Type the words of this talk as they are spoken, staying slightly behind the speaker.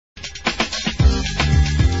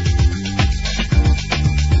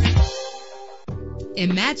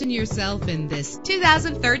Imagine yourself in this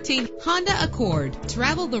 2013 Honda Accord.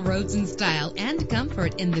 Travel the roads in style and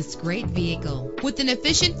comfort in this great vehicle. With an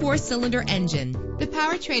efficient 4-cylinder engine, the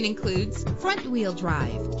powertrain includes front-wheel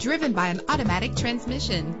drive, driven by an automatic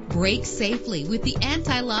transmission. Brake safely with the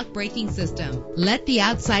anti-lock braking system. Let the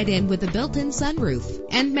outside in with a built-in sunroof.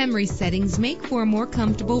 And memory settings make for a more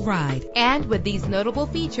comfortable ride. And with these notable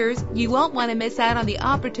features, you won't want to miss out on the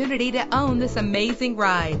opportunity to own this amazing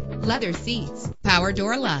ride. Leather seats, power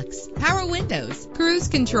door locks, power windows, cruise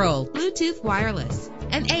control, Bluetooth wireless,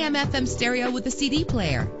 an AM/FM stereo with a CD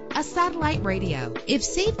player, a satellite radio. If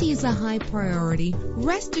safety is a high priority,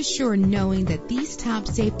 rest assured knowing that these top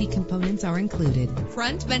safety components are included.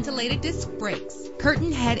 Front ventilated disc brakes,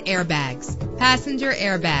 curtain head airbags, passenger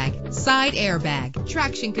airbag, side airbag,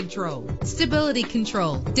 traction control, stability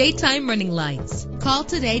control, daytime running lights. Call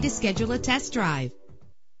today to schedule a test drive.